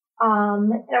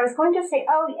 And I was going to say,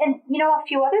 a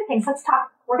few other things. Let's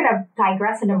talk. We're going to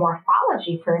digress into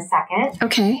morphology for a second.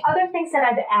 Okay. Other things that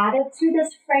I've added to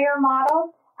this Freyer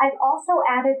model, I've also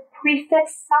added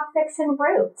prefix, suffix, and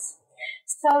roots,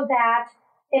 so that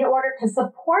in order to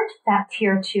support that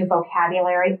Tier 2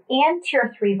 vocabulary and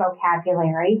Tier 3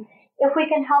 vocabulary, if we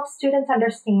can help students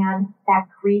understand that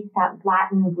Greek, that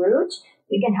Latin root,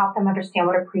 we can help them understand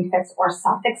what a prefix or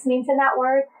suffix means in that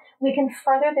word. We can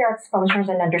further their exposures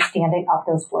and understanding of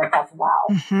those words as well.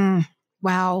 Mm-hmm.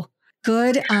 Wow.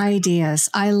 Good ideas.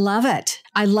 I love it.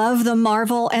 I love the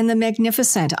marvel and the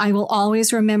magnificent. I will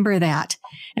always remember that.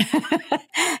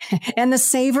 And the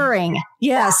savoring.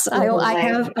 Yes, I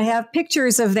have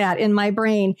pictures of that in my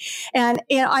brain. And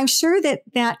I'm sure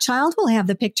that child will have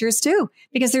the pictures too,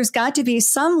 because there's got to be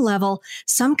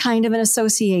some kind of an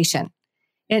association.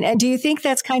 And do you think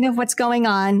that's kind of what's going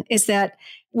on, is that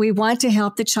we want to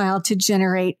help the child to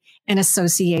generate an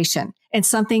association and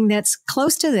something that's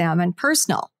close to them and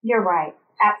personal? You're right.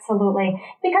 Absolutely.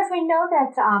 Because we know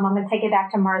that, I'm going to take it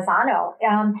back to Marzano.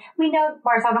 We know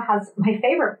Marzano has my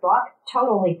favorite book,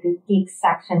 totally geek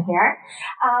section here.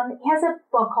 He has a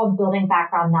book called Building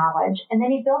Background Knowledge, and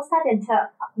then he builds that into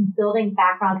Building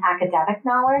Background Academic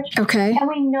Knowledge. Okay. And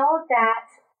we know that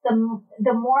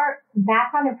the more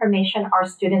background information our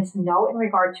students know in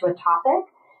regard to a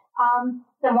topic,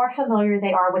 the more familiar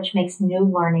they are, which makes new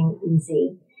learning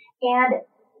easy. And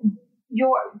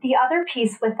the other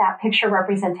piece with that picture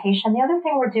representation, the other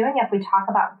thing we're doing, if we talk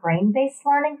about brain-based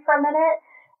learning for a minute,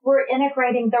 we're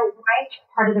integrating the right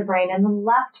part of the brain and the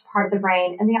left part of the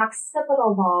brain and the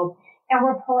occipital lobe, and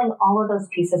we're pulling all of those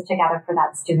pieces together for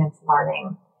that student's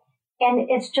learning. And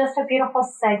it's just a beautiful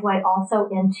segue also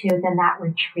into then that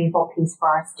retrieval piece for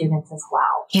our students as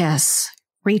well. Yes.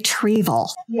 Retrieval.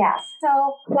 Yes. So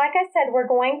like I said, we're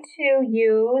going to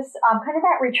use kind of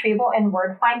that retrieval and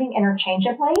word finding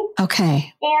interchangeably.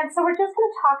 Okay. And so we're just going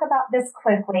to talk about this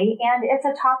quickly. And it's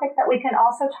a topic that we can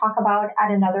also talk about at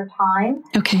another time.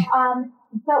 Okay.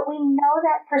 But we know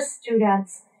that for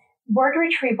students, word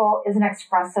retrieval is an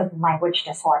expressive language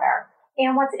disorder.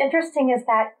 And what's interesting is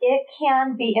that it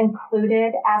can be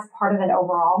included as part of an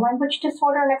overall language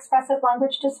disorder, an expressive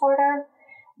language disorder.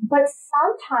 But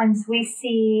sometimes we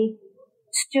see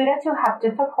students who have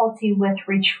difficulty with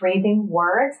retrieving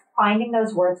words, finding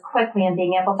those words quickly and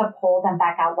being able to pull them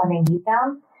back out when they need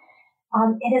them.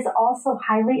 It is also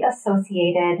highly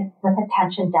associated with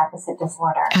attention deficit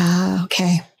disorder.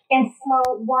 Okay. And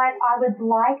so what I would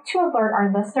like to alert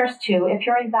our listeners to, if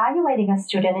you're evaluating a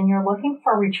student and you're looking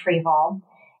for retrieval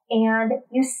and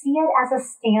you see it as a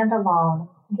standalone,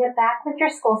 get back with your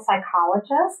school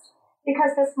psychologist,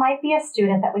 because this might be a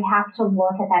student that we have to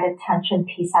look at that attention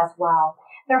piece as well.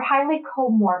 They're highly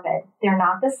comorbid. They're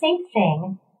not the same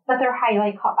thing, but they're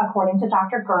highly, according to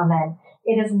Dr. Gurman,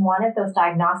 it is one of those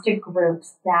diagnostic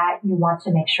groups that you want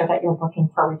to make sure that you're looking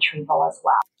for retrieval as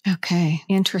well. Okay,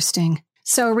 interesting.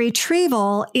 So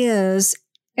retrieval is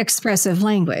expressive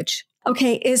language.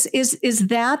 Okay, is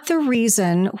that the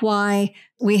reason why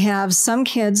we have some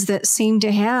kids that seem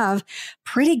to have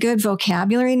pretty good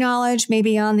vocabulary knowledge,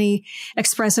 maybe on the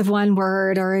expressive one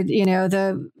word or,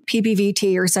 the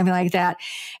PPVT or something like that?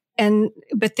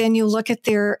 But then you look at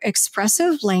their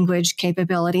expressive language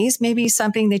capabilities, maybe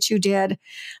something that you did,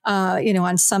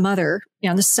 on some other,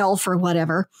 the self or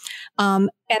whatever. And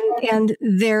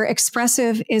their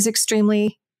expressive is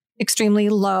extremely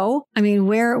low. I mean,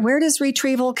 where does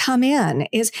retrieval come in?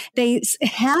 Is they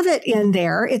have it in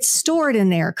there? It's stored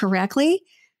in there correctly?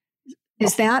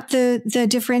 Is that the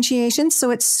differentiation?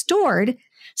 So it's stored.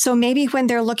 So maybe when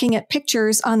they're looking at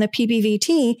pictures on the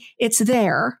PPVT, it's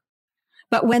there.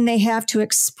 But when they have to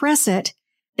express it,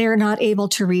 they're not able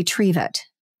to retrieve it.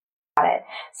 Got it.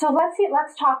 So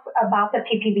let's talk about the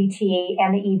PPVT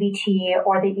and the EVT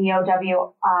or the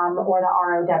EOW or the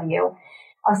ROW.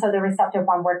 So the receptive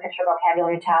one-word picture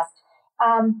vocabulary test.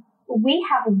 We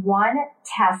have one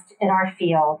test in our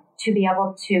field to be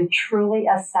able to truly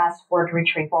assess word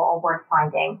retrieval or word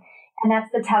finding, and that's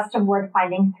the test of word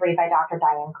finding 3 by Dr.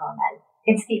 Diane Gurman.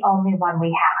 It's the only one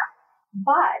we have.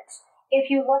 But if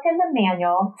you look in the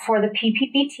manual for the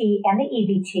PPVT and the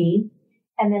EVT,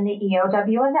 and then the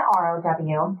EOW and the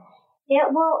ROW,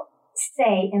 it will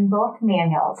say in both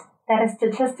manuals that a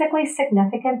statistically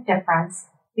significant difference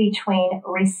between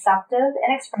receptive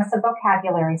and expressive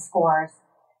vocabulary scores,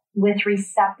 with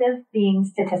receptive being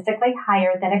statistically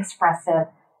higher than expressive,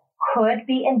 could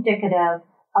be indicative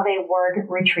of a word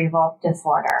retrieval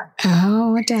disorder.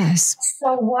 Oh, it does.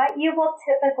 So what you will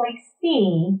typically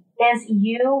see is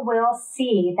you will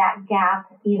see that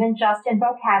gap, even just in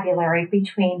vocabulary,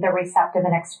 between the receptive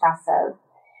and expressive.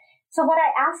 So what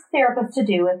I ask therapists to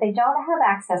do if they don't have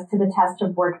access to the test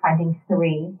of word finding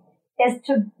 3 is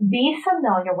to be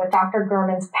familiar with Dr.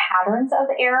 Gurman's patterns of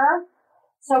error.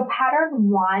 So pattern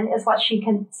 1 is what she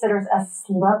considers a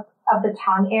slip of the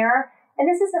tongue error. And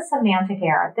this is a semantic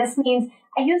error. This means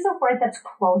I use a word that's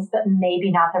close, but maybe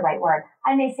not the right word.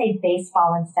 I may say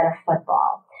baseball instead of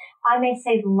football. I may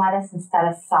say lettuce instead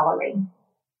of celery.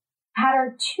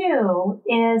 Pattern 2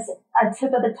 is a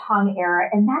tip of the tongue error,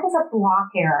 and that is a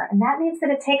block error. And that means that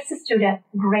it takes the student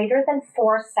greater than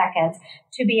 4 seconds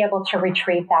to be able to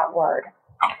retrieve that word.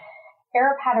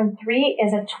 Error pattern 3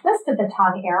 is a twist of the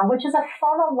tongue error, which is a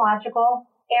phonological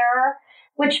error,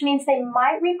 which means they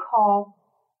might recall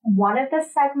one of the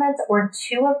segments or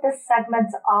 2 of the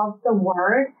segments of the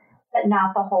word, but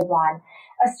not the whole one.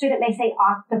 A student may say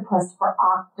octopus for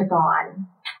octagon.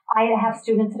 I have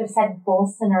students that have said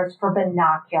Bolsoners for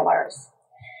binoculars.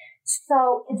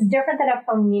 So it's different than a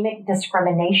phonemic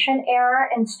discrimination error,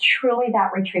 and it's truly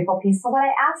that retrieval piece. So what I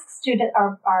ask students,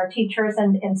 our teachers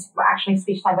and actually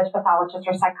speech language pathologists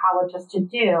or psychologists to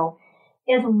do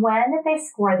is when they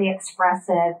score the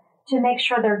expressive, to make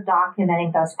sure they're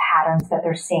documenting those patterns that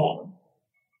they're seeing.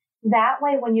 That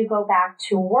way, when you go back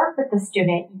to work with the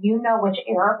student, you know which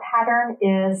error pattern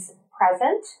is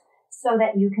present so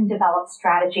that you can develop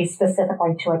strategies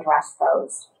specifically to address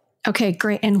those. Okay,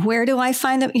 great. And where do I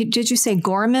find them? Did you say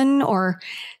Gorman, or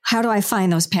how do I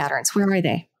find those patterns? Where are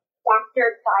they?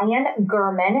 Dr. Diane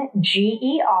Gurman,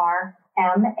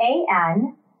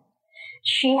 German.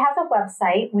 She has a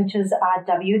website, which is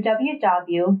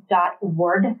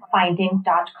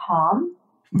www.wordfinding.com.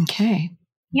 Okay.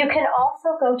 You can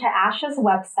also go to ASHA's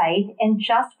website and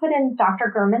just put in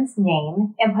Dr. Gurman's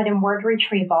name and put in word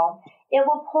retrieval. It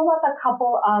will pull up a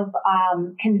couple of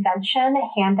convention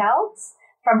handouts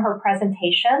from her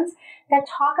presentations that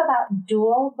talk about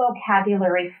dual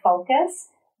vocabulary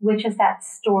focus, which is that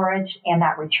storage and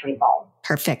that retrieval.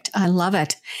 Perfect. I love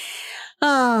it.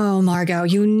 Oh, Margo,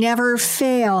 you never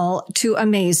fail to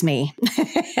amaze me.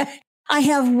 I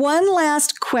have one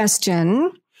last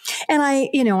question, and I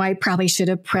probably should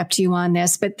have prepped you on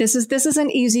this, but this is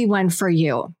an easy one for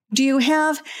you. Do you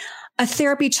have a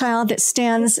therapy child that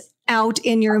stands out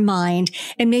in your mind,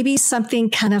 and maybe something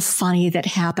kind of funny that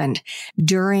happened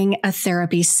during a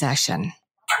therapy session?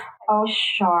 Oh,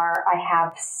 sure. I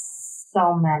have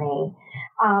so many.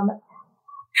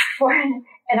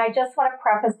 And I just want to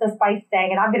preface this by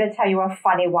saying, and I'm going to tell you a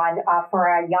funny one for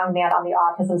a young man on the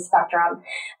autism spectrum.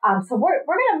 So we're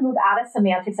going to move out of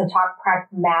semantics and talk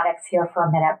pragmatics here for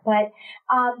a minute. But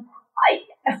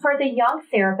for the young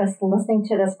therapist listening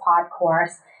to this pod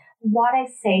course, what I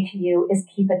say to you is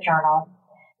keep a journal.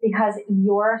 because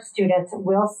your students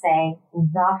will say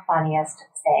the funniest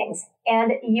things.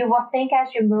 And you will think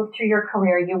as you move through your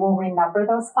career, you will remember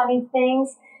those funny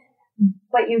things,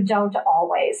 but you don't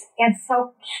always. And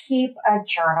so keep a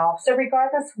journal. So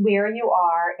regardless where you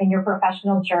are in your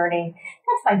professional journey,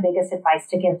 that's my biggest advice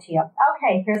to give to you.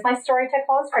 Okay, here's my story to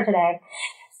close for today.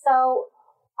 So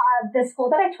the school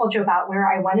that I told you about, where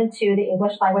I went into the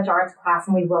English language arts class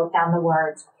and we wrote down the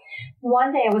words.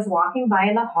 One day I was walking by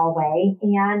in the hallway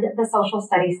and the social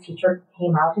studies teacher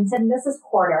came out and said, Mrs.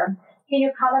 Courter, can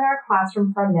you come in our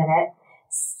classroom for a minute?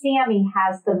 Sammy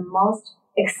has the most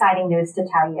exciting news to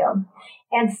tell you.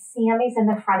 And Sammy's in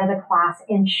the front of the class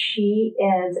and she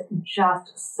is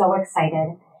just so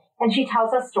excited. And she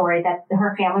tells a story that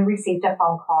her family received a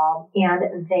phone call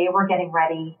and they were getting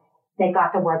ready. They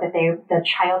got the word that the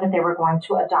child that they were going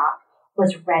to adopt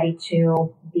was ready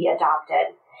to be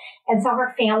adopted. And so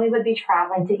her family would be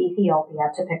traveling to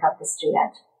Ethiopia to pick up the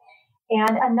student.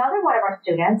 And another one of our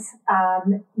students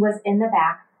was in the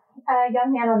back, a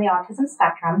young man on the autism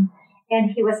spectrum,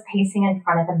 and he was pacing in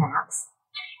front of the maps.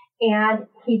 And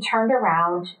he turned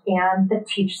around and the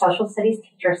social studies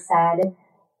teacher said,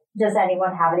 does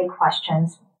anyone have any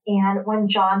questions? And when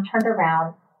John turned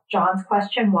around, John's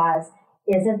question was,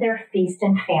 isn't there feast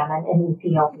and famine in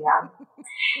Ethiopia?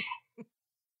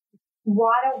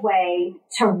 What a way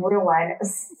to ruin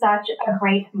such a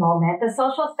great moment. The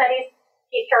social studies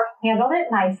teacher handled it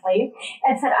nicely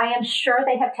and said, I am sure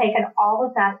they have taken all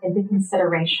of that into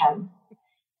consideration.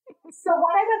 So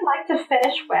what I would like to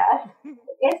finish with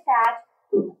is that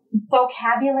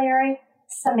vocabulary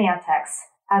semantics,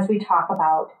 as we talk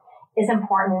about, is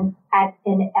important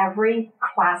in every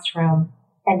classroom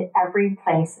and every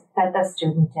place that the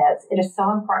student is. It is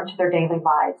so important to their daily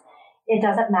lives. It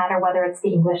doesn't matter whether it's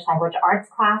the English language arts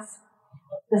class,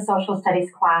 the social studies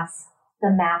class,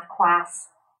 the math class,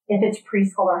 if it's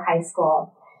preschool or high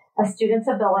school. A student's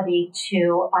ability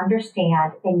to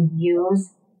understand and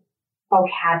use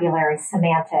vocabulary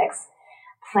semantics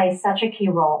plays such a key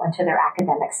role into their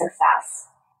academic success.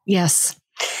 Yes.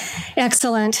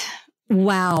 Excellent.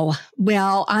 Wow.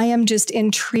 Well, I am just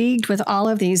intrigued with all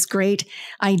of these great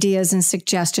ideas and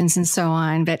suggestions and so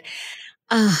on. But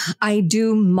I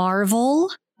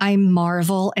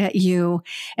marvel at you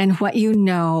and what you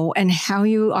know and how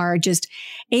you are just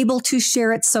able to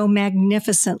share it so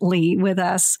magnificently with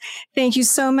us. Thank you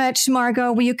so much,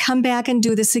 Margo. Will you come back and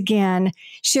do this again?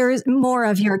 Share more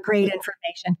of your great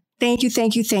information. Thank you,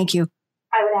 thank you, thank you.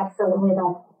 I would absolutely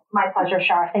love. My pleasure,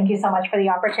 Char. Thank you so much for the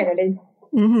opportunity.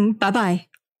 Bye-bye.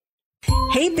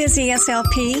 Hey, busy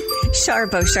SLP, Char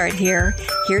Beauchart here.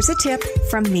 Here's a tip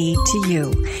from me to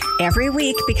you. Every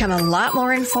week, become a lot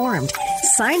more informed.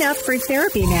 Sign up for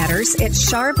Therapy Matters at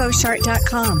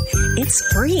charbeauchart.com.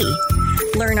 It's free.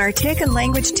 Learn our TIC and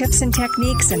language tips and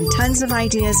techniques and tons of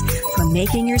ideas for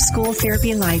making your school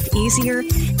therapy life easier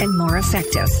and more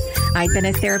effective. I've been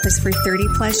a therapist for 30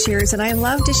 plus years and I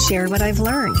love to share what I've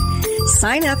learned.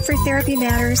 Sign up for Therapy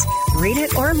Matters, read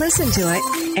it or listen to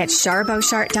it at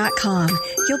charbeauchart.com.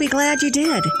 You'll be glad you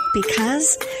did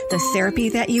because the therapy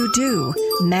that you do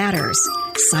matters.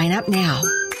 Sign up now.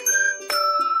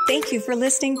 Thank you for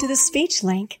listening to the Speech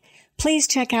Link. Please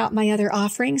check out my other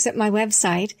offerings at my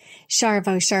website,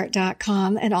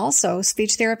 charbeauchart.com, and also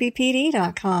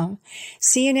speechtherapypd.com.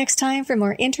 See you next time for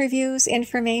more interviews,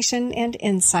 information, and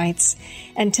insights.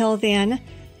 Until then,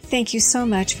 thank you so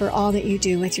much for all that you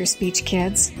do with your speech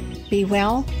kids. Be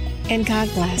well, and God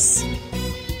bless.